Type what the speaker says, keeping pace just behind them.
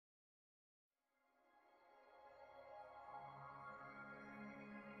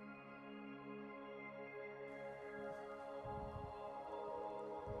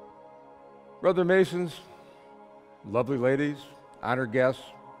Brother Masons, lovely ladies, honored guests,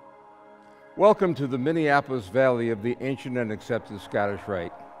 welcome to the Minneapolis Valley of the ancient and accepted Scottish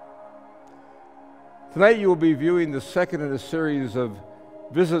Rite. Tonight you will be viewing the second in a series of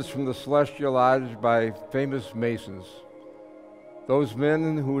visits from the Celestial Lodge by famous Masons, those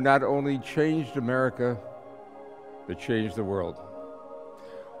men who not only changed America, but changed the world.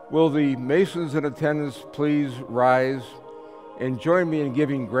 Will the Masons in attendance please rise and join me in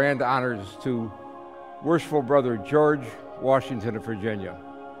giving grand honors to Worshipful Brother George Washington of Virginia.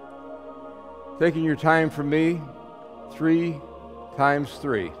 Taking your time from me, 3 times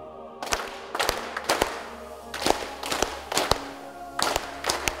 3.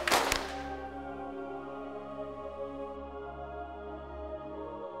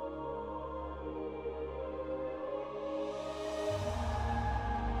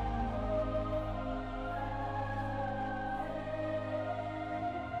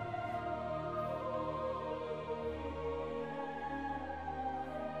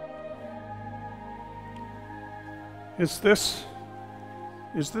 Is this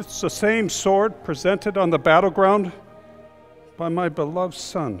the same sword presented on the battleground by my beloved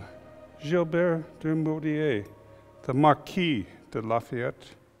son, Gilbert de Mourier, the Marquis de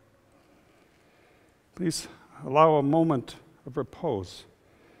Lafayette? Please allow a moment of repose,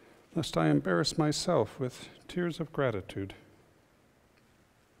 lest I embarrass myself with tears of gratitude.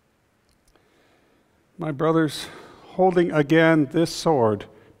 My brothers, holding again this sword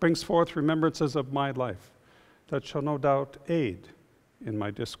brings forth remembrances of my life that shall no doubt aid in my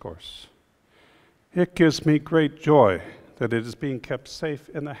discourse. It gives me great joy that it is being kept safe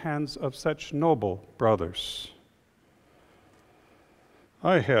in the hands of such noble brothers.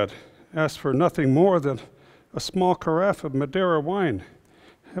 I had asked for nothing more than a small carafe of Madeira wine,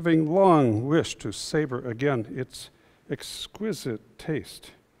 having long wished to savor again its exquisite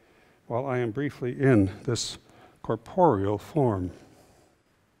taste while I am briefly in this corporeal form.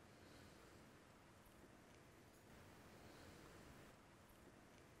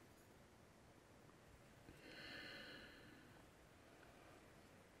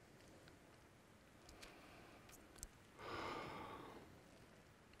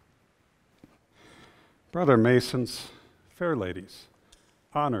 Brother Masons, fair ladies,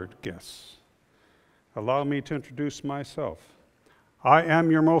 honored guests, allow me to introduce myself. I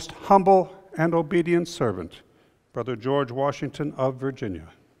am your most humble and obedient servant, Brother George Washington of Virginia.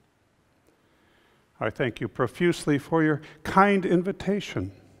 I thank you profusely for your kind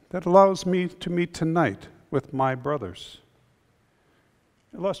invitation that allows me to meet tonight with my brothers.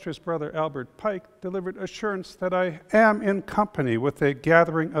 Illustrious Brother Albert Pike delivered assurance that I am in company with a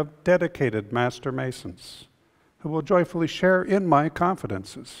gathering of dedicated Master Masons who will joyfully share in my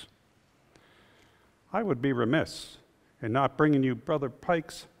confidences. I would be remiss in not bringing you Brother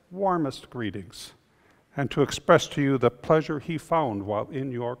Pike's warmest greetings and to express to you the pleasure he found while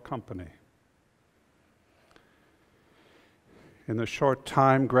in your company. In the short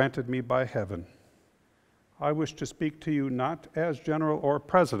time granted me by heaven, I wish to speak to you not as general or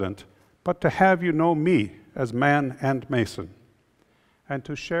president, but to have you know me as man and Mason, and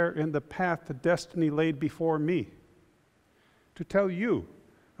to share in the path the destiny laid before me, to tell you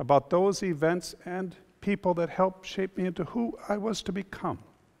about those events and people that helped shape me into who I was to become,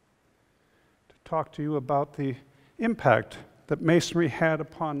 to talk to you about the impact that Masonry had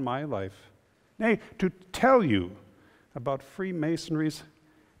upon my life, nay, to tell you about Freemasonry's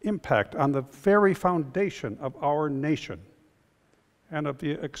impact on the very foundation of our nation and of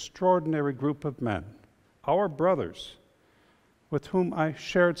the extraordinary group of men, our brothers, with whom I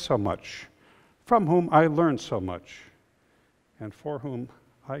shared so much, from whom I learned so much, and for whom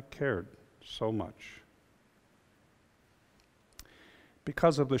I cared so much.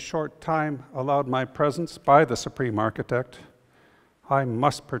 Because of the short time allowed my presence by the Supreme Architect, I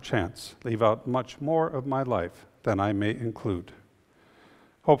must perchance leave out much more of my life than I may include.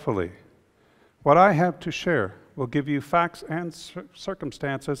 Hopefully, what I have to share will give you facts and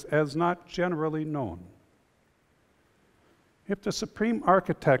circumstances as not generally known. If the Supreme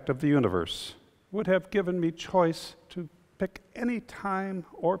Architect of the universe would have given me choice to pick any time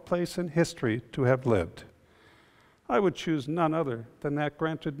or place in history to have lived, I would choose none other than that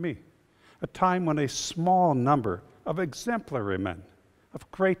granted me, a time when a small number of exemplary men of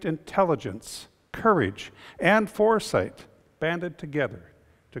great intelligence, courage, and foresight banded together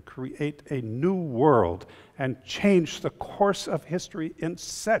to create a new world and change the course of history in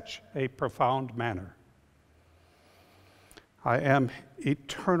such a profound manner. I am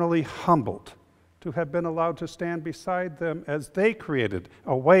eternally humbled to have been allowed to stand beside them as they created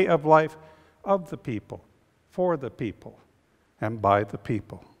a way of life of the people, for the people, and by the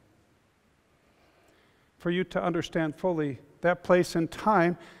people. For you to understand fully that place and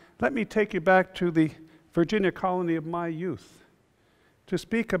time, let me take you back to the Virginia colony of my youth, to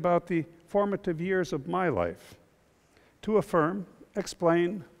speak about the formative years of my life, to affirm,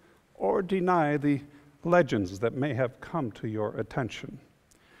 explain, or deny the legends that may have come to your attention.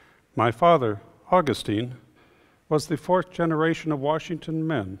 My father, Augustine, was the fourth generation of Washington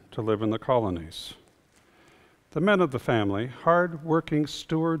men to live in the colonies. The men of the family, hard-working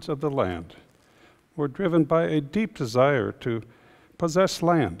stewards of the land, were driven by a deep desire to possess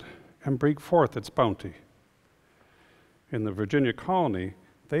land and bring forth its bounty. In the Virginia colony,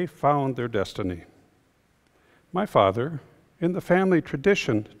 they found their destiny. My father, in the family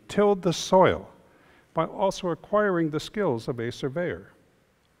tradition, tilled the soil while also acquiring the skills of a surveyor.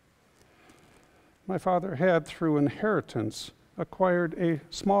 My father had, through inheritance, acquired a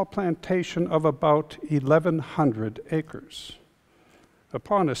small plantation of about 1,100 acres.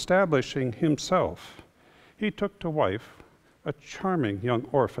 Upon establishing himself, he took to wife a charming young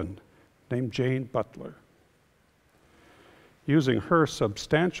orphan named Jane Butler. Using her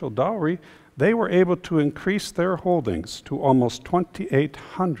substantial dowry, they were able to increase their holdings to almost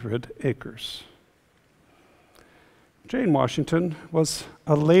 2,800 acres. Jane Washington was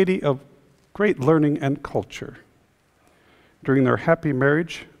a lady of great learning and culture. During their happy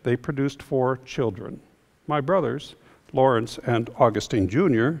marriage, they produced 4 children. My brothers, Lawrence and Augustine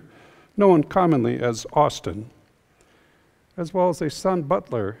Jr., known commonly as Austin, as well as a son,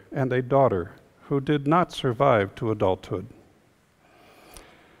 Butler, and a daughter who did not survive to adulthood.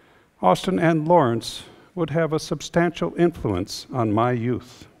 Austin and Lawrence would have a substantial influence on my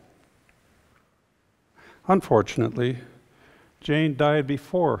youth. Unfortunately, Jane died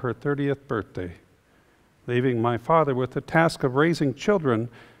before her 30th birthday, leaving my father with the task of raising children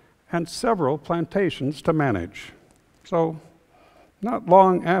and several plantations to manage. So, not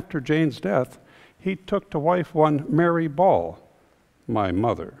long after Jane's death, he took to wife one Mary Ball, my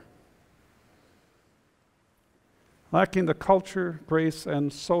mother. Lacking the culture, grace,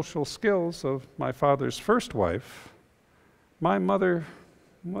 and social skills of my father's first wife, my mother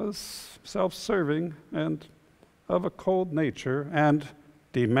was self-serving and of a cold nature and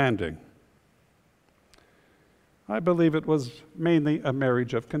demanding. I believe it was mainly a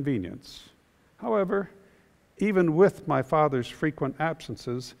marriage of convenience. However, even with my father's frequent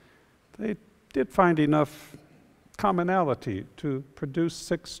absences, they did find enough commonality to produce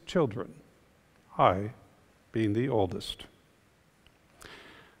 6 children, I being the oldest.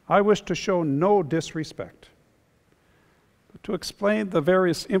 I wish to show no disrespect. But to explain the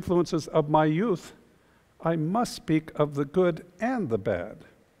various influences of my youth, I must speak of the good and the bad.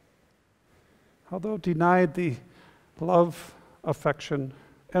 Although denied the love, affection,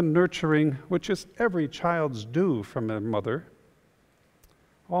 and nurturing which is every child's due from their mother,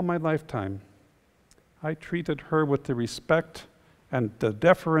 all my lifetime, I treated her with the respect and the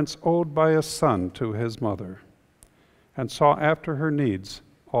deference owed by a son to his mother, and saw after her needs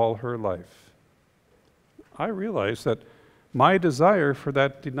all her life. I realized that my desire for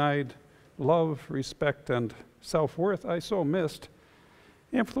that denied love, respect, and self-worth I so missed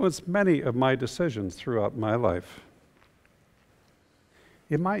influenced many of my decisions throughout my life.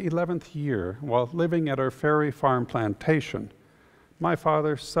 In my 11th year, while living at our Ferry Farm plantation, my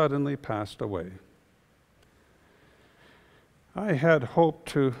father suddenly passed away. I had hoped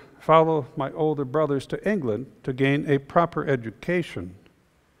to follow my older brothers to England to gain a proper education,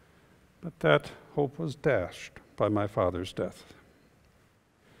 but that hope was dashed by my father's death.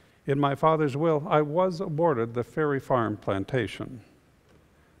 In my father's will, I was awarded the Ferry Farm plantation.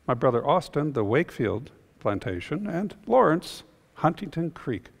 My brother Austin, the Wakefield plantation, and Lawrence, Huntington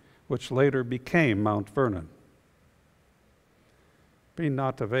Creek, which later became Mount Vernon. Being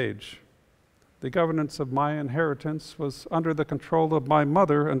not of age, the governance of my inheritance was under the control of my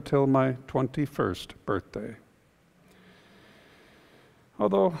mother until my 21st birthday.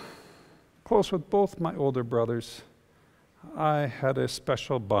 Although close with both my older brothers, I had a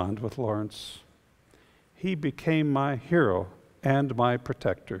special bond with Lawrence. He became my hero and my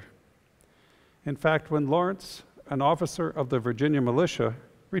protector. In fact, when Lawrence, an officer of the Virginia militia,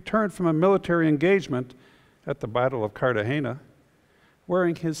 returned from a military engagement at the Battle of Cartagena,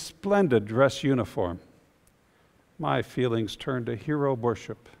 wearing his splendid dress uniform, my feelings turned to hero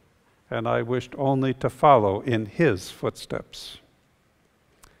worship, and I wished only to follow in his footsteps.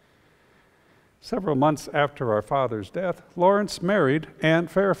 Several months after our father's death, Lawrence married Anne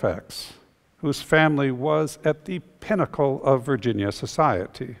Fairfax, whose family was at the pinnacle of Virginia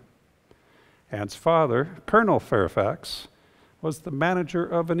society. Anne's father, Colonel Fairfax, was the manager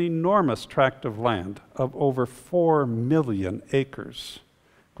of an enormous tract of land of over 4 million acres,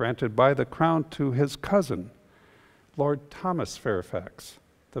 granted by the Crown to his cousin, Lord Thomas Fairfax,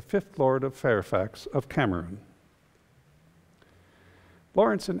 the 5th Lord of Fairfax of Cameron.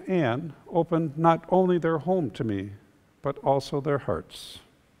 Lawrence and Anne opened not only their home to me, but also their hearts.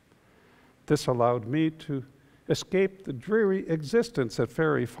 This allowed me to escape the dreary existence at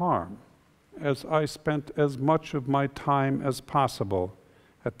Ferry Farm, as I spent as much of my time as possible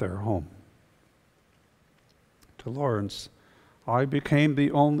at their home. To Lawrence, I became the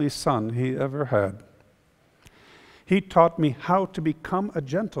only son he ever had. He taught me how to become a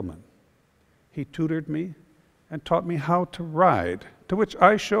gentleman. He tutored me and taught me how to ride, to which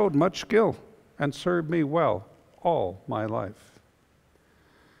I showed much skill and served me well all my life.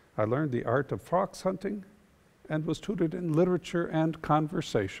 I learned the art of fox hunting and was tutored in literature and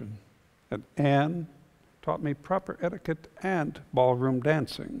conversation. And Anne taught me proper etiquette and ballroom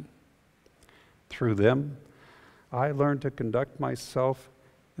dancing. Through them, I learned to conduct myself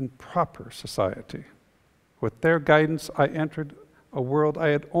in proper society. With their guidance, I entered a world I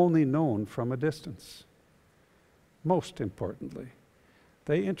had only known from a distance. Most importantly,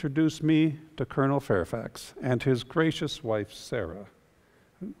 they introduced me to Colonel Fairfax and his gracious wife, Sarah,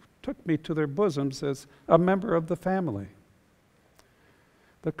 who took me to their bosoms as a member of the family.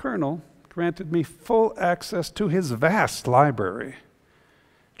 The Colonel granted me full access to his vast library,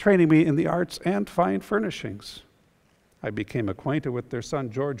 training me in the arts and fine furnishings. I became acquainted with their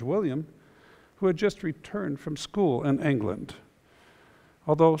son, George William, who had just returned from school in England.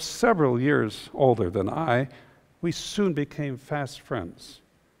 Although several years older than I, we soon became fast friends,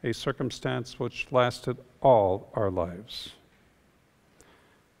 a circumstance which lasted all our lives.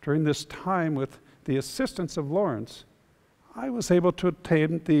 During this time, with the assistance of Lawrence, I was able to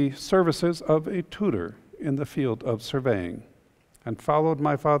obtain the services of a tutor in the field of surveying and followed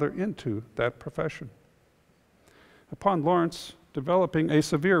my father into that profession. Upon Lawrence developing a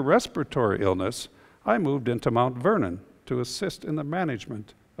severe respiratory illness, I moved into Mount Vernon to assist in the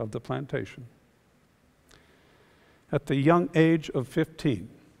management of the plantation. At the young age of 15,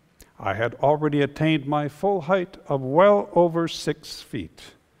 I had already attained my full height of well over 6 feet,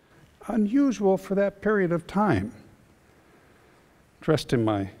 unusual for that period of time. Dressed in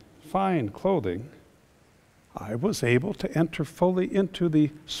my fine clothing, I was able to enter fully into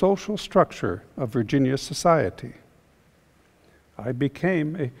the social structure of Virginia society. I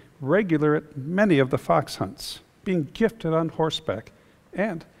became a regular at many of the fox hunts, being gifted on horseback,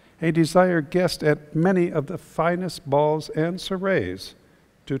 and a desired guest at many of the finest balls and soirees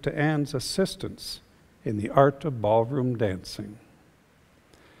due to Anne's assistance in the art of ballroom dancing.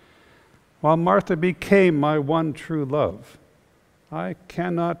 While Martha became my one true love, I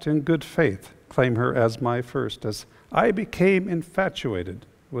cannot in good faith claim her as my first, as I became infatuated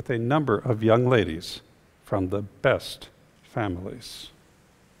with a number of young ladies from the best families.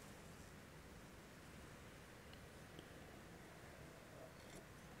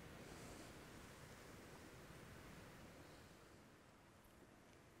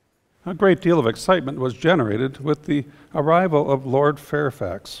 A great deal of excitement was generated with the arrival of Lord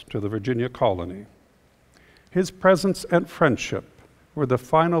Fairfax to the Virginia colony. His presence and friendship were the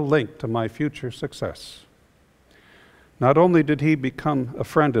final link to my future success. Not only did he become a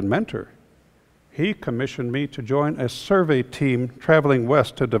friend and mentor, he commissioned me to join a survey team traveling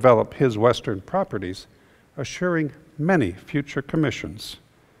west to develop his western properties, assuring many future commissions,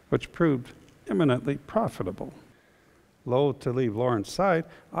 which proved eminently profitable. Loath to leave Lawrence's side,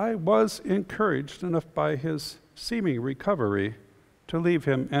 I was encouraged enough by his seeming recovery to leave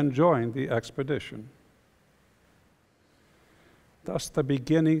him and join the expedition. Thus the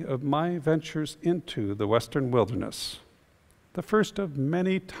beginning of my ventures into the western wilderness, the first of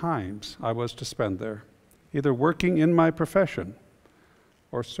many times I was to spend there, either working in my profession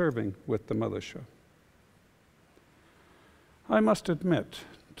or serving with the militia. I must admit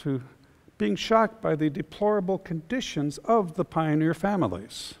to being shocked by the deplorable conditions of the pioneer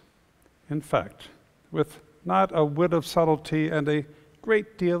families. In fact, with not a whit of subtlety and a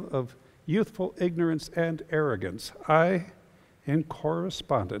great deal of youthful ignorance and arrogance, I, in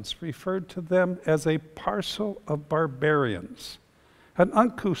correspondence, referred to them as a parcel of barbarians, an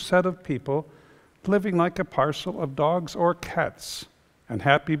uncouth set of people living like a parcel of dogs or cats, and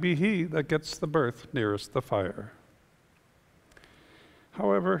happy be he that gets the berth nearest the fire.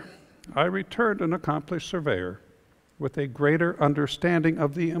 However, I returned an accomplished surveyor with a greater understanding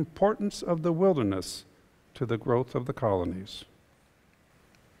of the importance of the wilderness to the growth of the colonies.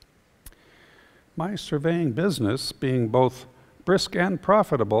 My surveying business, being both brisk and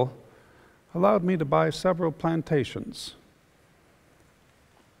profitable, allowed me to buy several plantations.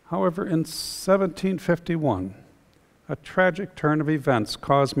 However, in 1751, a tragic turn of events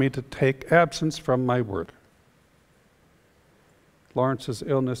caused me to take absence from my work. Lawrence's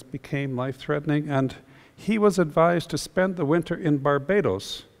illness became life-threatening, and he was advised to spend the winter in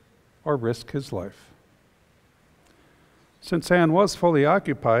Barbados or risk his life. Since Anne was fully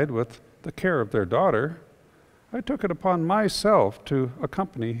occupied with the care of their daughter, I took it upon myself to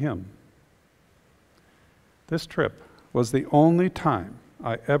accompany him. This trip was the only time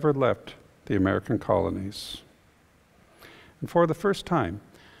I ever left the American colonies. And for the first time,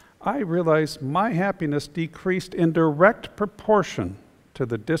 I realized my happiness decreased in direct proportion to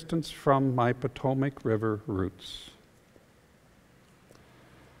the distance from my Potomac River roots.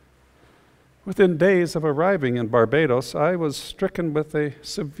 Within days of arriving in Barbados, I was stricken with a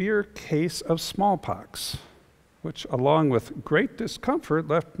severe case of smallpox, which, along with great discomfort,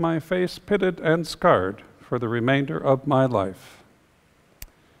 left my face pitted and scarred for the remainder of my life.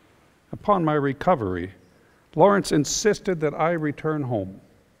 Upon my recovery, Lawrence insisted that I return home,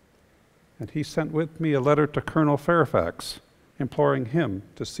 and he sent with me a letter to Colonel Fairfax, imploring him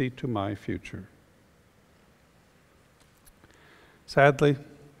to see to my future. Sadly,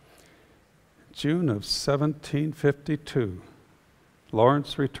 June of 1752,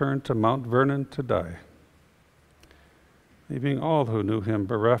 Lawrence returned to Mount Vernon to die, leaving all who knew him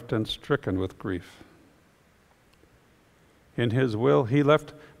bereft and stricken with grief. In his will, he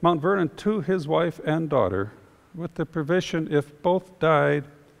left Mount Vernon to his wife and daughter, with the provision, if both died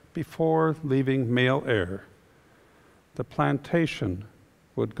before leaving male heir, the plantation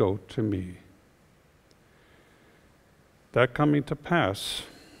would go to me. That coming to pass,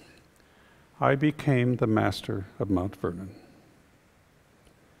 I became the master of Mount Vernon.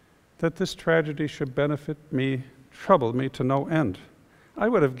 That this tragedy should benefit me troubled me to no end. I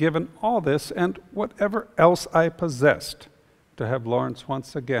would have given all this and whatever else I possessed to have Lawrence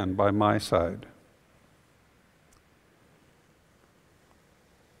once again by my side.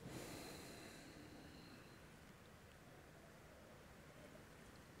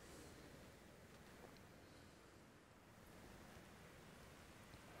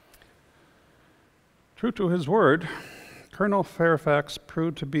 True to his word, Colonel Fairfax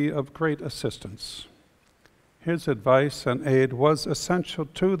proved to be of great assistance. His advice and aid was essential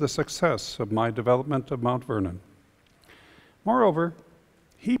to the success of my development of Mount Vernon. Moreover,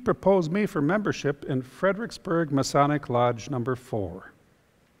 he proposed me for membership in Fredericksburg Masonic Lodge number 4.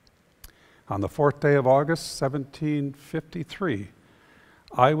 On the 4th day of August, 1753,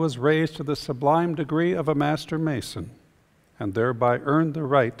 I was raised to the sublime degree of a Master Mason, and thereby earned the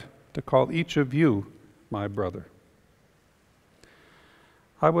right to call each of you my brother.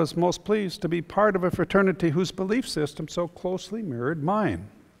 I was most pleased to be part of a fraternity whose belief system so closely mirrored mine.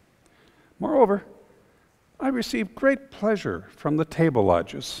 Moreover, I received great pleasure from the table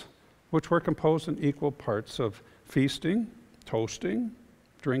lodges, which were composed in equal parts of feasting, toasting,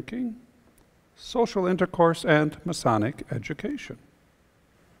 drinking, social intercourse, and Masonic education.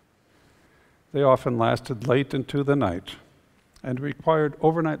 They often lasted late into the night and required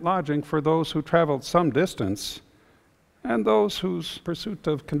overnight lodging for those who traveled some distance and those whose pursuit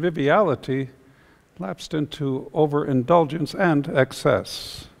of conviviality lapsed into overindulgence and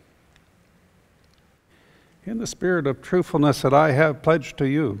excess. In the spirit of truthfulness that I have pledged to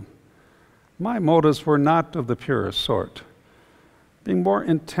you, my motives were not of the purest sort, being more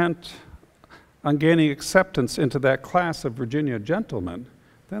intent on gaining acceptance into that class of Virginia gentlemen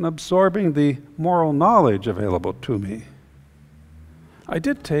than absorbing the moral knowledge available to me. I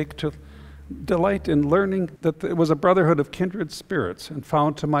did take to delight in learning that it was a brotherhood of kindred spirits, and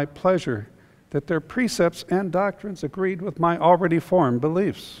found to my pleasure that their precepts and doctrines agreed with my already formed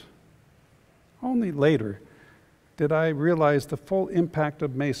beliefs. Only later did I realize the full impact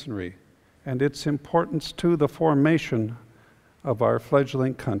of Masonry and its importance to the formation of our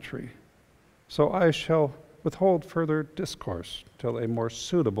fledgling country. So I shall withhold further discourse till a more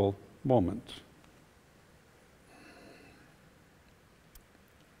suitable moment.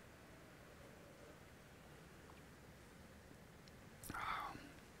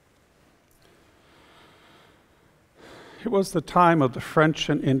 It was the time of the French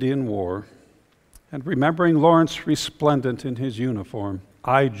and Indian War, and remembering Lawrence resplendent in his uniform,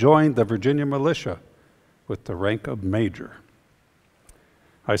 I joined the Virginia militia with the rank of major.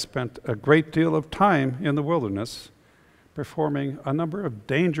 I spent a great deal of time in the wilderness, performing a number of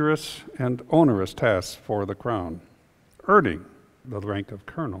dangerous and onerous tasks for the Crown, earning the rank of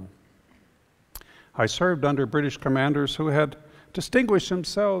colonel. I served under British commanders who had distinguished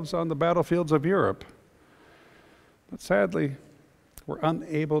themselves on the battlefields of Europe, but sadly were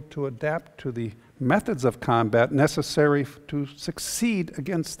unable to adapt to the methods of combat necessary to succeed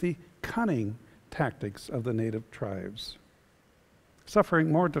against the cunning, tactics of the native tribes,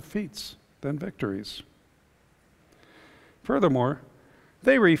 suffering more defeats than victories. Furthermore,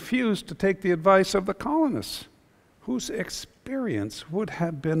 they refused to take the advice of the colonists, whose experience would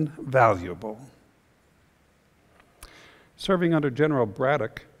have been valuable. Serving under General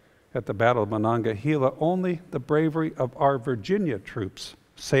Braddock at the Battle of Monongahela, only the bravery of our Virginia troops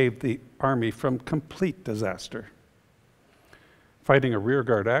saved the Army from complete disaster. Fighting a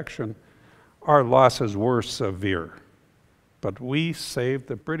rearguard action, our losses were severe, but we saved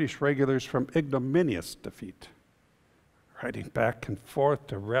the British regulars from ignominious defeat. Riding back and forth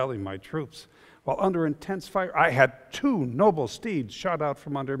to rally my troops, while under intense fire, I had 2 noble steeds shot out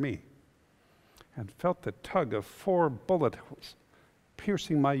from under me, and felt the tug of 4 bullet holes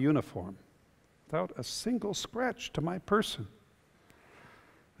piercing my uniform, without a single scratch to my person.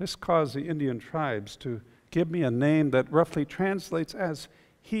 This caused the Indian tribes to give me a name that roughly translates as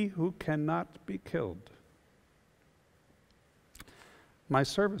 "he who cannot be killed." My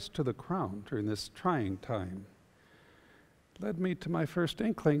service to the Crown during this trying time led me to my first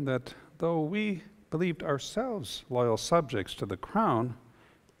inkling that though we believed ourselves loyal subjects to the Crown,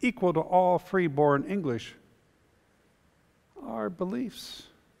 equal to all free-born English, our beliefs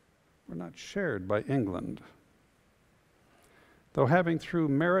were not shared by England. Though having through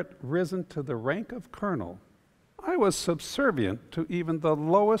merit risen to the rank of colonel, I was subservient to even the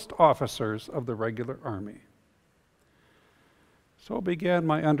lowest officers of the regular army. So began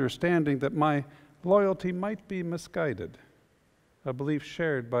my understanding that my loyalty might be misguided, a belief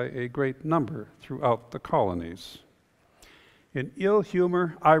shared by a great number throughout the colonies. In ill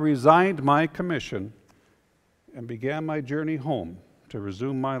humor, I resigned my commission and began my journey home to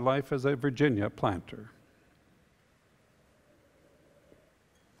resume my life as a Virginia planter.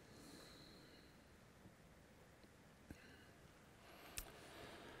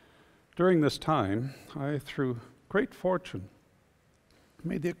 During this time, I, through great fortune,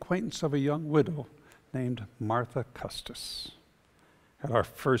 made the acquaintance of a young widow named Martha Custis. At our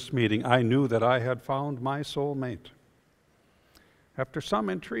first meeting, I knew that I had found my soul mate. After some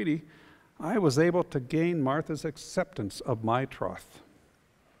entreaty, I was able to gain Martha's acceptance of my troth.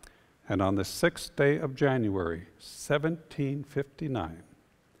 And on the 6th day of January, 1759,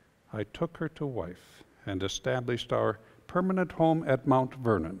 I took her to wife and established our permanent home at Mount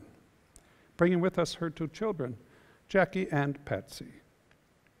Vernon, bringing with us her 2 children, Jackie and Patsy.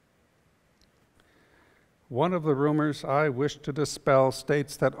 One of the rumors I wish to dispel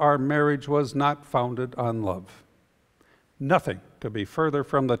states that our marriage was not founded on love. Nothing could be further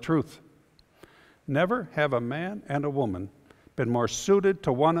from the truth. Never have a man and a woman been more suited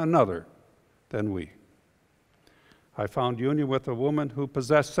to one another than we. I found union with a woman who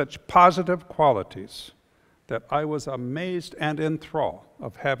possessed such positive qualities that I was amazed and enthralled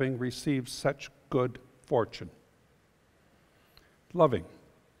of having received such good fortune. Loving,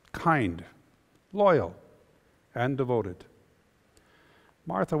 kind, loyal, and devoted.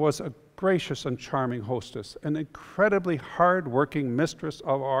 Martha was a gracious and charming hostess, an incredibly hard-working mistress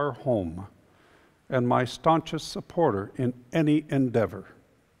of our home, and my staunchest supporter in any endeavor.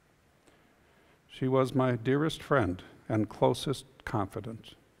 She was my dearest friend and closest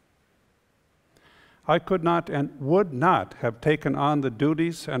confidant. I could not and would not have taken on the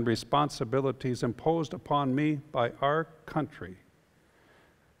duties and responsibilities imposed upon me by our country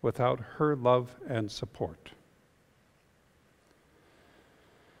without her love and support.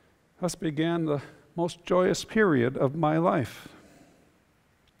 Thus began the most joyous period of my life.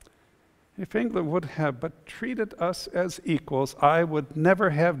 If England would have but treated us as equals, I would never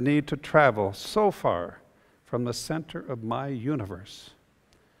have need to travel so far from the center of my universe,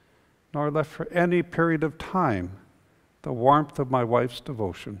 nor left for any period of time the warmth of my wife's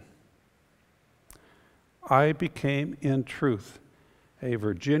devotion. I became, in truth, a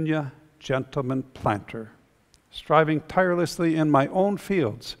Virginia gentleman planter, striving tirelessly in my own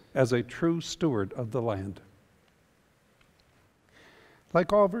fields as a true steward of the land.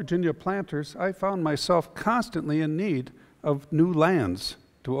 Like all Virginia planters, I found myself constantly in need of new lands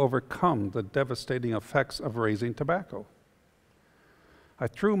to overcome the devastating effects of raising tobacco. I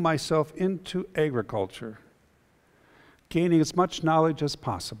threw myself into agriculture, gaining as much knowledge as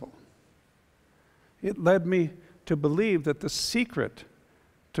possible. It led me to believe that the secret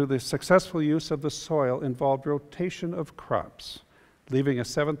to the successful use of the soil involved rotation of crops, leaving a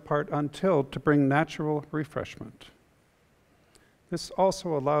 7th part untilled to bring natural refreshment. This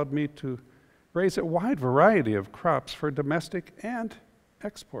also allowed me to raise a wide variety of crops for domestic and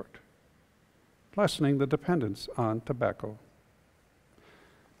export, lessening the dependence on tobacco.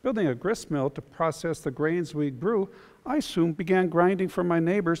 Building a grist mill to process the grains we grew, I soon began grinding for my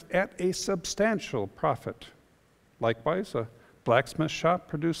neighbors at a substantial profit. Likewise, a blacksmith shop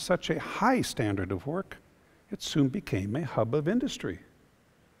produced such a high standard of work, it soon became a hub of industry.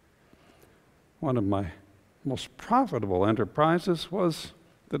 One of my most profitable enterprises was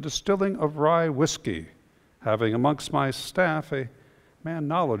the distilling of rye whiskey, having amongst my staff a man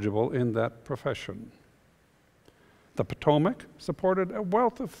knowledgeable in that profession. The Potomac supported a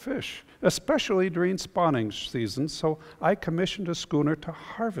wealth of fish, especially during spawning season, so I commissioned a schooner to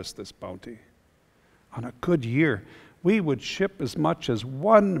harvest this bounty. On a good year, we would ship as much as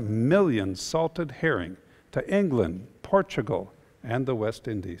 1 million salted herring to England, Portugal, and the West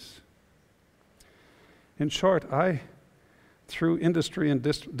Indies. In short, I, through industry and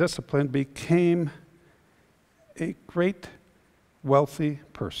discipline, became a great wealthy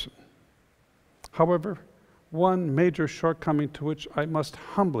person. However, one major shortcoming to which I must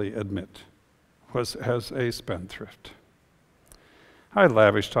humbly admit was as a spendthrift. I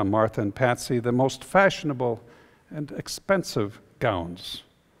lavished on Martha and Patsy the most fashionable and expensive gowns,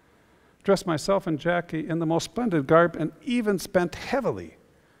 dressed myself and Jackie in the most splendid garb, and even spent heavily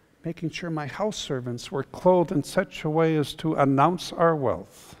making sure my house servants were clothed in such a way as to announce our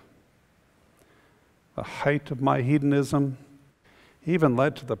wealth. The height of my hedonism even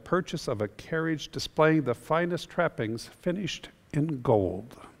led to the purchase of a carriage displaying the finest trappings finished in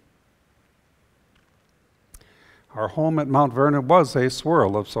gold. Our home at Mount Vernon was a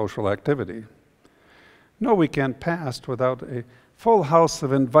swirl of social activity. No weekend passed without a full house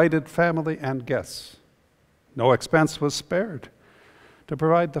of invited family and guests. No expense was spared to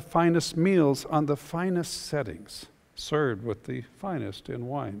provide the finest meals on the finest settings, served with the finest in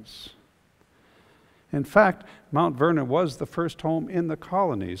wines. In fact, Mount Vernon was the first home in the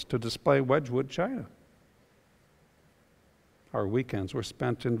colonies to display Wedgwood china. Our weekends were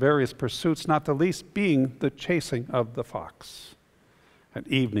spent in various pursuits, not the least being the chasing of the fox. And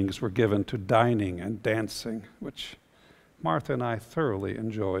evenings were given to dining and dancing, which Martha and I thoroughly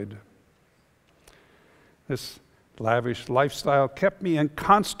enjoyed. This lavish lifestyle kept me in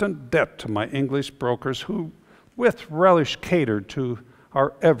constant debt to my English brokers, who with relish catered to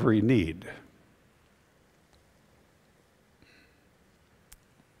our every need.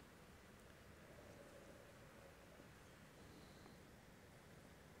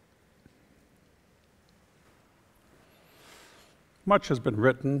 Much has been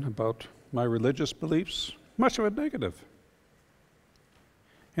written about my religious beliefs, much of it negative.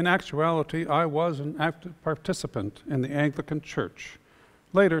 In actuality, I was an active participant in the Anglican Church,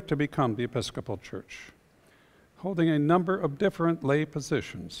 later to become the Episcopal Church, holding a number of different lay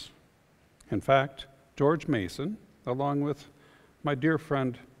positions. In fact, George Mason, along with my dear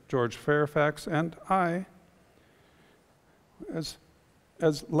friend George Fairfax, and I, as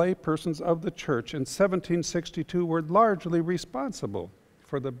lay persons of the church in 1762, were largely responsible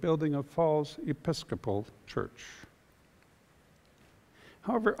for the building of Falls Episcopal Church.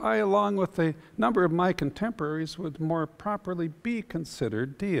 However, I, along with a number of my contemporaries, would more properly be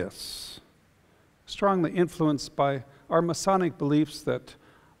considered deists, strongly influenced by our Masonic beliefs that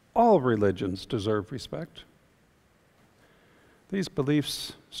all religions deserve respect. These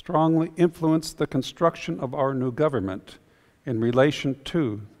beliefs strongly influenced the construction of our new government in relation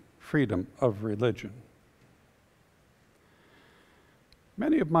to freedom of religion.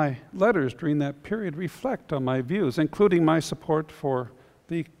 Many of my letters during that period reflect on my views, including my support for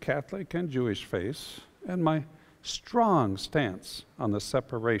the Catholic and Jewish faiths, and my strong stance on the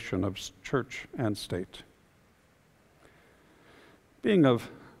separation of church and state. Being of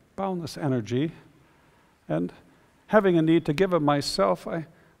boundless energy and having a need to give of myself, I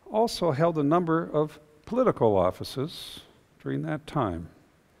also held a number of political offices during that time,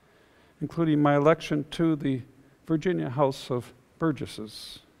 including my election to the Virginia House of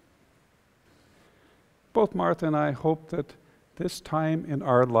Burgesses. Both Martha and I hoped that this time in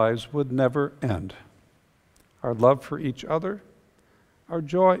our lives would never end. Our love for each other, our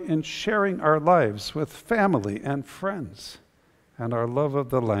joy in sharing our lives with family and friends, and our love of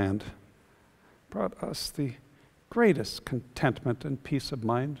the land brought us the greatest contentment and peace of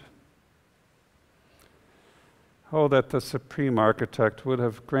mind. Oh, that the Supreme Architect would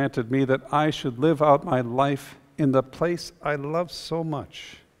have granted me that I should live out my life in the place I love so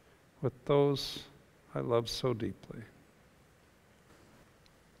much, with those I love so deeply.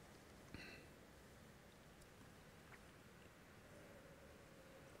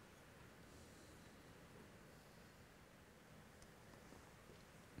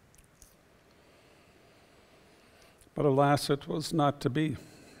 But alas, it was not to be.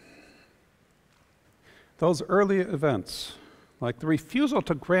 Those early events like the refusal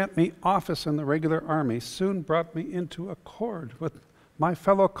to grant me office in the regular army, soon brought me into accord with my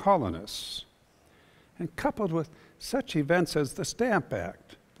fellow colonists. And coupled with such events as the Stamp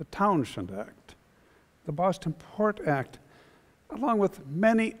Act, the Townshend Act, the Boston Port Act, along with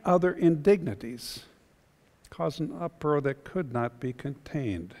many other indignities, caused an uproar that could not be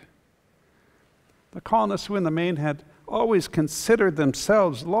contained. The colonists who in the main had always considered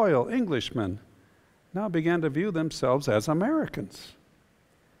themselves loyal Englishmen now began to view themselves as Americans.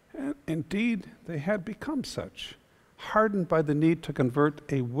 And indeed, they had become such, hardened by the need to convert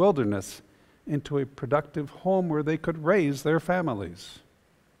a wilderness into a productive home where they could raise their families.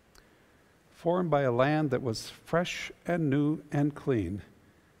 Formed by a land that was fresh and new and clean,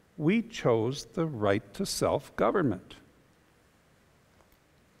 we chose the right to self-government.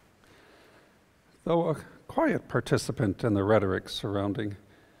 Though a quiet participant in the rhetoric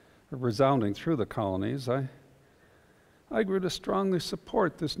resounding through the colonies, I grew to strongly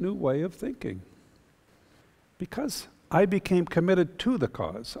support this new way of thinking. Because I became committed to the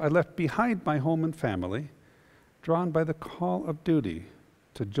cause, I left behind my home and family, drawn by the call of duty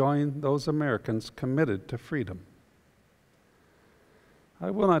to join those Americans committed to freedom. I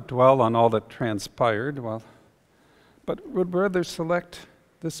will not dwell on all that transpired, but would rather select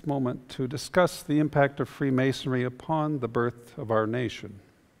this moment to discuss the impact of Freemasonry upon the birth of our nation.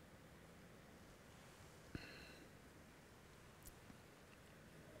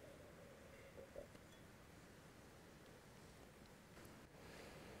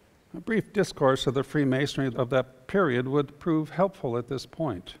 A brief discourse of the Freemasonry of that period would prove helpful at this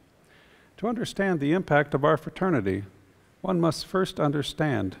point. To understand the impact of our fraternity, one must first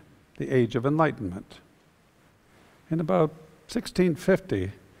understand the Age of Enlightenment. In about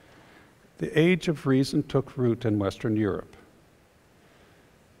 1650, the Age of Reason took root in Western Europe.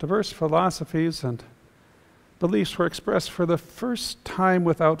 Diverse philosophies and beliefs were expressed for the first time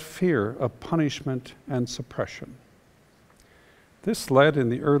without fear of punishment and suppression. This led in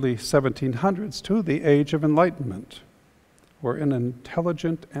the early 1700s to the Age of Enlightenment, wherein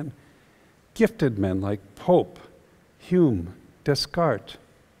intelligent and gifted men like Pope, Hume, Descartes,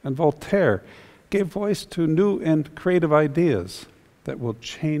 and Voltaire gave voice to new and creative ideas that will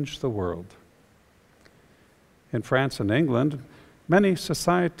change the world. In France and England, many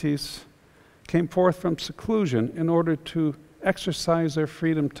societies came forth from seclusion in order to exercise their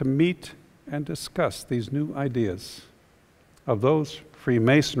freedom to meet and discuss these new ideas. Of those,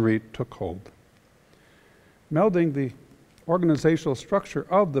 Freemasonry took hold. Melding the organizational structure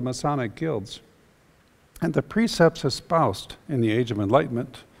of the Masonic guilds and the precepts espoused in the Age of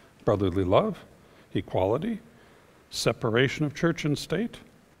Enlightenment, brotherly love, equality, separation of church and state,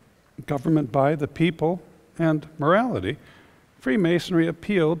 government by the people, and morality, Freemasonry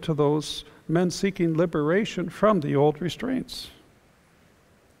appealed to those men seeking liberation from the old restraints.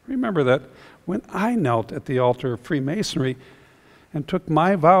 Remember that when I knelt at the altar of Freemasonry and took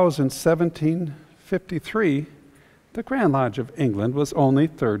my vows in 1753, the Grand Lodge of England was only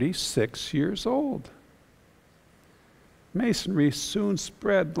 36 years old. Masonry soon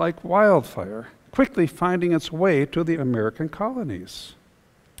spread like wildfire, quickly finding its way to the American colonies.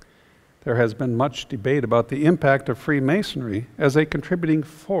 There has been much debate about the impact of Freemasonry as a contributing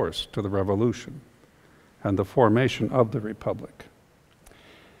force to the Revolution and the formation of the Republic.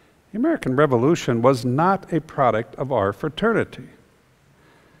 The American Revolution was not a product of our fraternity.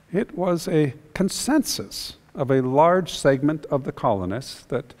 It was a consensus of a large segment of the colonists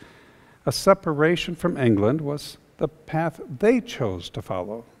that a separation from England was the path they chose to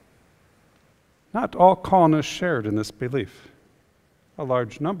follow. Not all colonists shared in this belief. A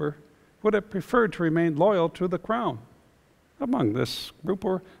large number would have preferred to remain loyal to the crown. Among this group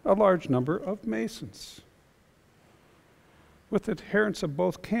were a large number of Masons. With adherents of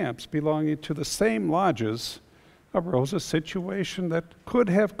both camps belonging to the same lodges arose a situation that could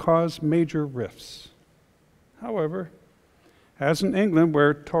have caused major rifts. However, as in England,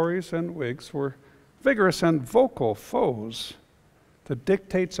 where Tories and Whigs were vigorous and vocal foes, the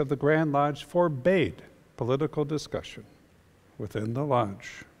dictates of the Grand Lodge forbade political discussion within the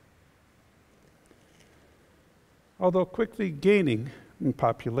lodge. Although quickly gaining in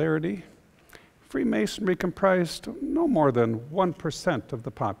popularity, Freemasonry comprised no more than 1% of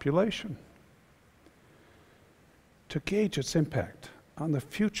the population. To gauge its impact on the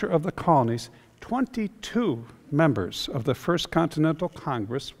future of the colonies, 22 members of the First Continental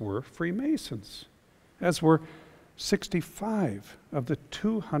Congress were Freemasons, as were 65 of the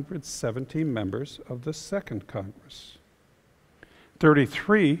 270 members of the Second Congress.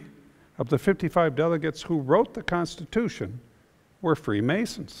 33 of the 55 delegates who wrote the Constitution were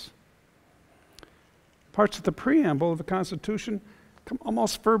Freemasons. Parts of the preamble of the Constitution come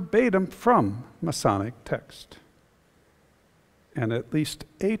almost verbatim from Masonic text. And at least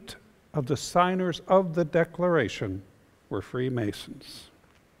 8 of the signers of the Declaration were Freemasons.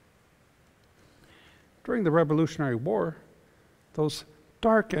 During the Revolutionary War, those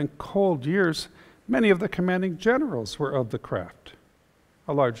dark and cold years, many of the commanding generals were of the craft.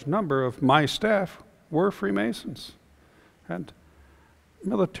 A large number of my staff were Freemasons. And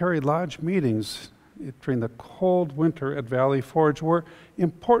military lodge meetings during the cold winter at Valley Forge were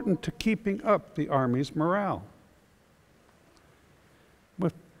important to keeping up the Army's morale.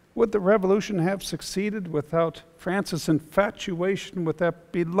 Would the revolution have succeeded without France's infatuation with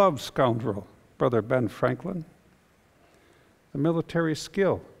that beloved scoundrel, Brother Ben Franklin? The military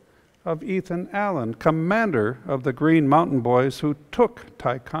skill of Ethan Allen, commander of the Green Mountain Boys who took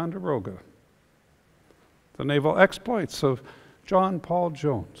Ticonderoga. The naval exploits of John Paul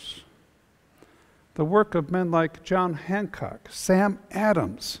Jones. The work of men like John Hancock, Sam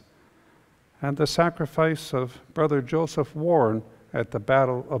Adams, and the sacrifice of Brother Joseph Warren at the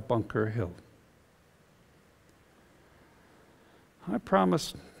Battle of Bunker Hill. I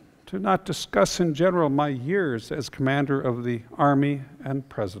promise to not discuss in general my years as commander of the Army and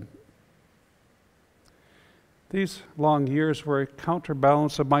President. These long years were a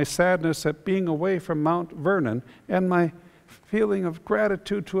counterbalance of my sadness at being away from Mount Vernon and my feeling of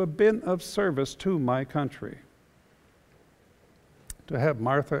gratitude to have been of service to my country. To have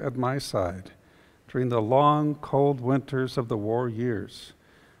Martha at my side during the long, cold winters of the war years,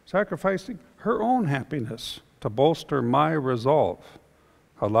 sacrificing her own happiness to bolster my resolve,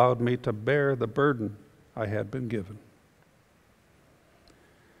 allowed me to bear the burden I had been given.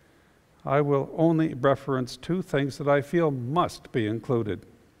 I will only reference 2 things that I feel must be included.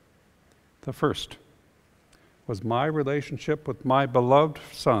 The first was my relationship with my beloved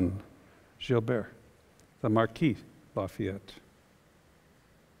son, Gilbert, the Marquis Lafayette.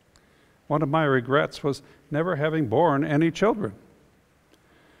 One of my regrets was never having borne any children.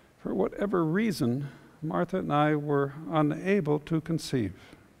 For whatever reason, Martha and I were unable to conceive.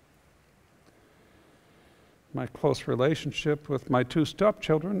 My close relationship with my 2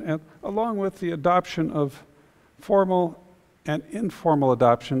 stepchildren, and along with the adoption of formal and informal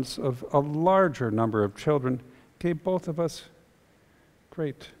adoptions of a larger number of children, gave both of us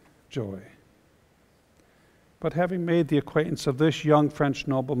great joy. But having made the acquaintance of this young French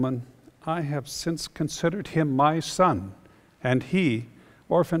nobleman, I have since considered him my son, and he,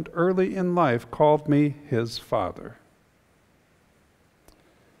 orphaned early in life, called me his father.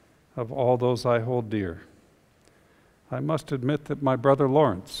 Of all those I hold dear, I must admit that my brother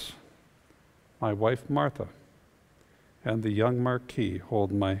Lawrence, my wife Martha, and the young Marquis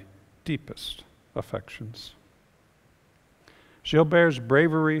hold my deepest affections. Gilbert's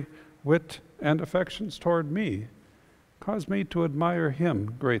bravery, wit, and affections toward me caused me to admire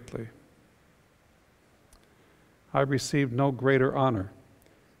him greatly. I received no greater honor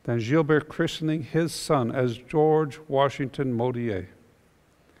than Gilbert christening his son as George Washington Modier,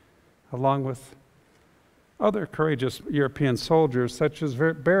 along with other courageous European soldiers such as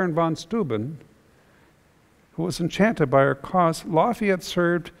Baron von Steuben, who was enchanted by our cause. Lafayette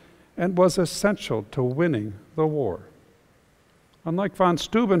served and was essential to winning the war. Unlike von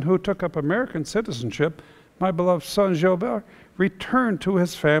Steuben, who took up American citizenship, my beloved son Gilbert returned to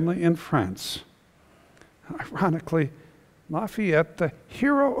his family in France. Ironically, Lafayette, the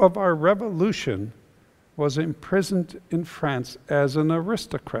hero of our revolution, was imprisoned in France as an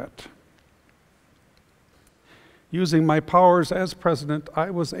aristocrat. Using my powers as president,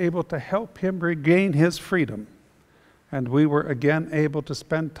 I was able to help him regain his freedom, and we were again able to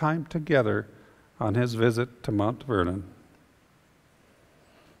spend time together on his visit to Mount Vernon.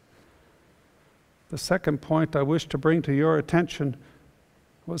 The second point I wish to bring to your attention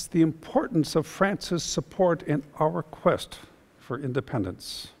was the importance of France's support in our quest for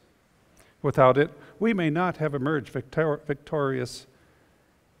independence. Without it, we may not have emerged victorious.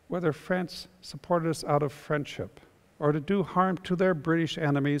 Whether France supported us out of friendship or to do harm to their British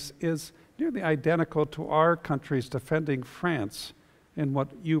enemies is nearly identical to our countries defending France in what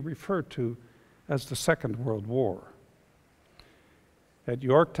you refer to as the Second World War. At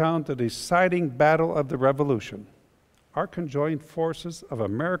Yorktown, the deciding battle of the Revolution, our conjoined forces of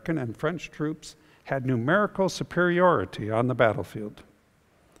American and French troops had numerical superiority on the battlefield.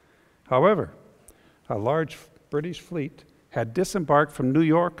 However, a large British fleet had disembarked from New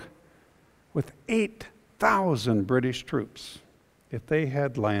York with 8,000 British troops. If they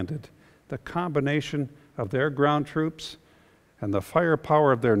had landed, the combination of their ground troops and the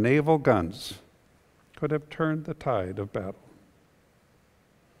firepower of their naval guns could have turned the tide of battle.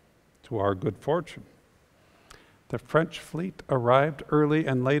 To our good fortune, the French fleet arrived early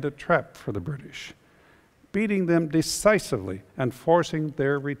and laid a trap for the British, beating them decisively and forcing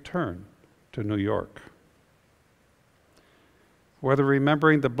their return to New York. Whether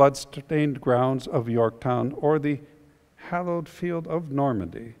remembering the blood-stained grounds of Yorktown or the hallowed field of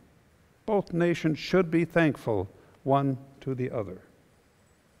Normandy, both nations should be thankful one to the other.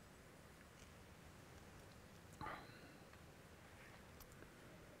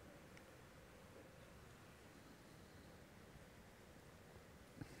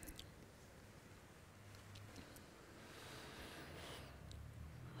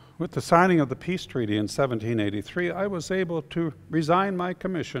 With the signing of the peace treaty in 1783, I was able to resign my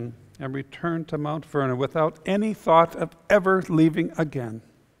commission and return to Mount Vernon without any thought of ever leaving again.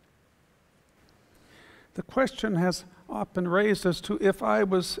 The question has often raised as to if I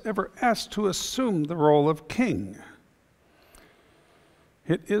was ever asked to assume the role of king.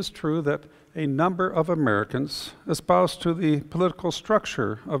 It is true that a number of Americans espouse to the political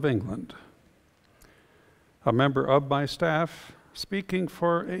structure of England. A member of my staff, speaking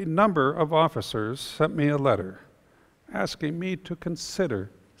for a number of officers, sent me a letter asking me to consider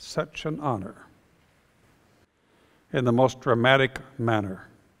such an honor. In the most dramatic manner,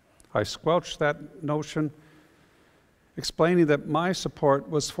 I squelched that notion, explaining that my support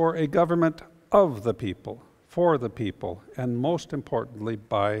was for a government of the people, for the people, and most importantly,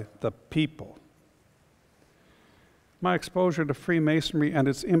 by the people. My exposure to Freemasonry and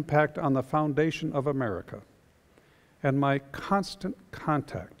its impact on the foundation of America, and my constant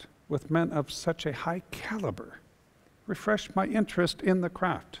contact with men of such a high caliber refreshed my interest in the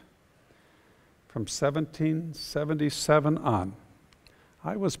craft. From 1777 on,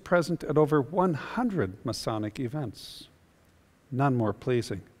 I was present at over 100 Masonic events, none more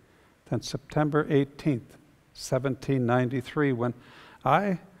pleasing than September 18th, 1793, when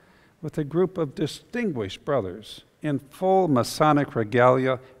I, with a group of distinguished brothers in full Masonic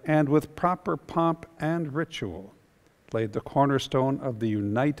regalia and with proper pomp and ritual, laid the cornerstone of the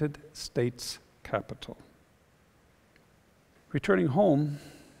United States Capitol. Returning home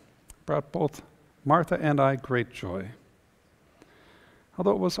brought both Martha and I great joy,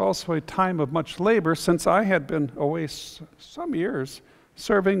 although it was also a time of much labor, since I had been away some years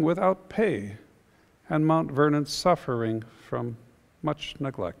serving without pay, and Mount Vernon suffering from much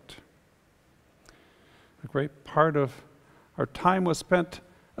neglect. A great part of our time was spent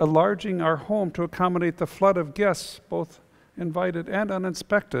enlarging our home to accommodate the flood of guests, both invited and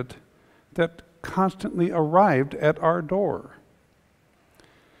uninspected, that constantly arrived at our door.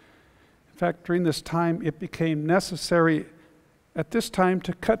 In fact, during this time, it became necessary at this time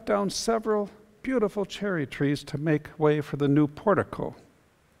to cut down several beautiful cherry trees to make way for the new portico.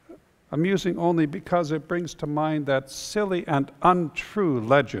 Amusing only because it brings to mind that silly and untrue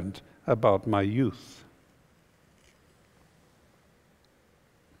legend about my youth.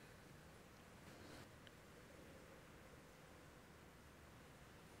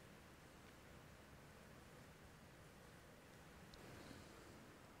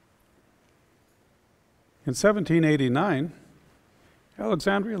 In 1789,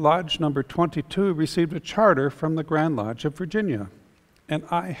 Alexandria Lodge number 22 received a charter from the Grand Lodge of Virginia, and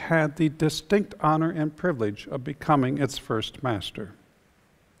I had the distinct honor and privilege of becoming its first master.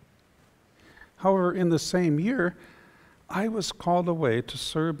 However, in the same year, I was called away to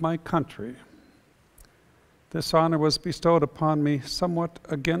serve my country. This honor was bestowed upon me somewhat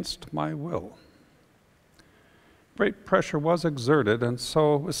against my will. Great pressure was exerted, and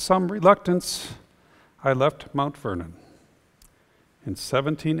so with some reluctance, I left Mount Vernon. In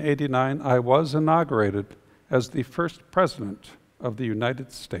 1789, I was inaugurated as the first president of the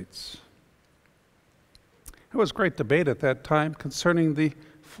United States. There was great debate at that time concerning the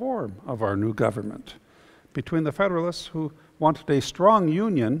form of our new government between the Federalists, who wanted a strong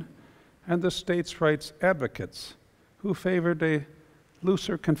union, and the states' rights advocates, who favored a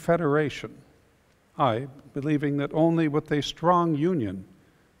looser confederation. I, believing that only with a strong union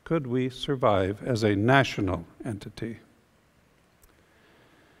could we survive as a national entity.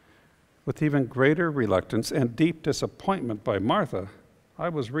 With even greater reluctance and deep disappointment by Martha, I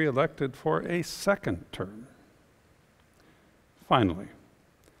was reelected for a second term. Finally,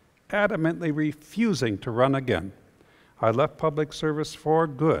 adamantly refusing to run again, I left public service for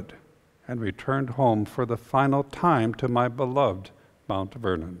good and returned home for the final time to my beloved Mount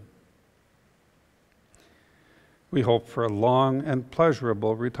Vernon. We hoped for a long and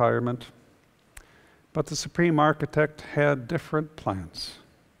pleasurable retirement, but the Supreme Architect had different plans.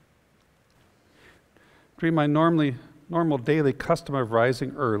 During my normal daily custom of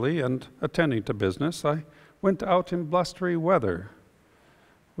rising early and attending to business, I went out in blustery weather,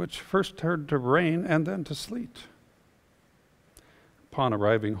 which first turned to rain and then to sleet. Upon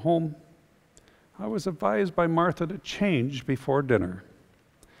arriving home, I was advised by Martha to change before dinner,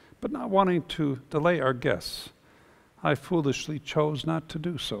 but not wanting to delay our guests, I foolishly chose not to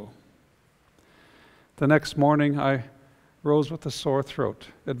do so. The next morning, I rose with a sore throat,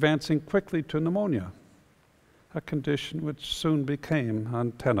 advancing quickly to pneumonia, a condition which soon became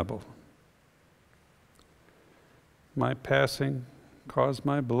untenable. My passing caused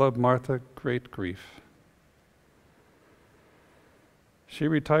my beloved Martha great grief. She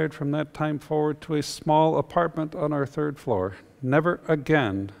retired from that time forward to a small apartment on our 3rd floor, never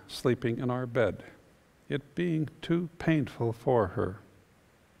again sleeping in our bed, it being too painful for her.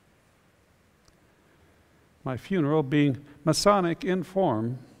 My funeral being Masonic in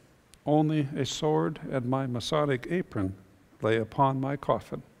form, only a sword and my Masonic apron lay upon my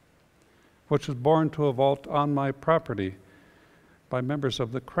coffin, which was borne to a vault on my property by members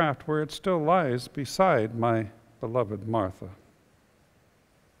of the craft, where it still lies beside my beloved Martha.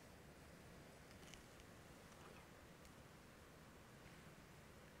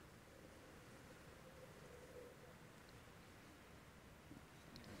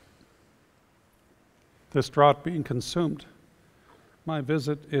 This draught being consumed, my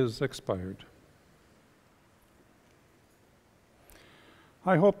visit is expired.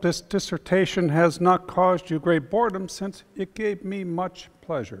 I hope this dissertation has not caused you great boredom, since it gave me much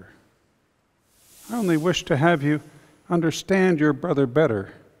pleasure. I only wish to have you understand your brother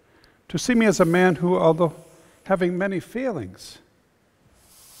better, to see me as a man who, although having many failings,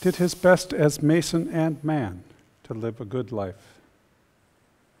 did his best as Mason and man to live a good life.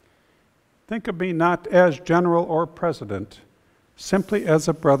 Think of me not as general or president, simply as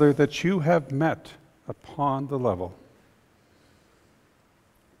a brother that you have met upon the level.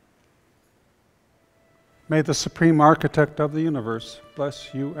 May the Supreme Architect of the universe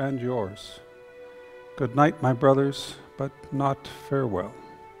bless you and yours. Good night, my brothers, but not farewell.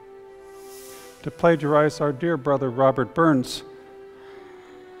 To plagiarize our dear brother Robert Burns,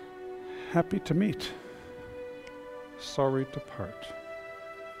 happy to meet, sorry to part,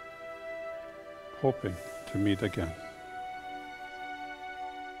 hoping to meet again.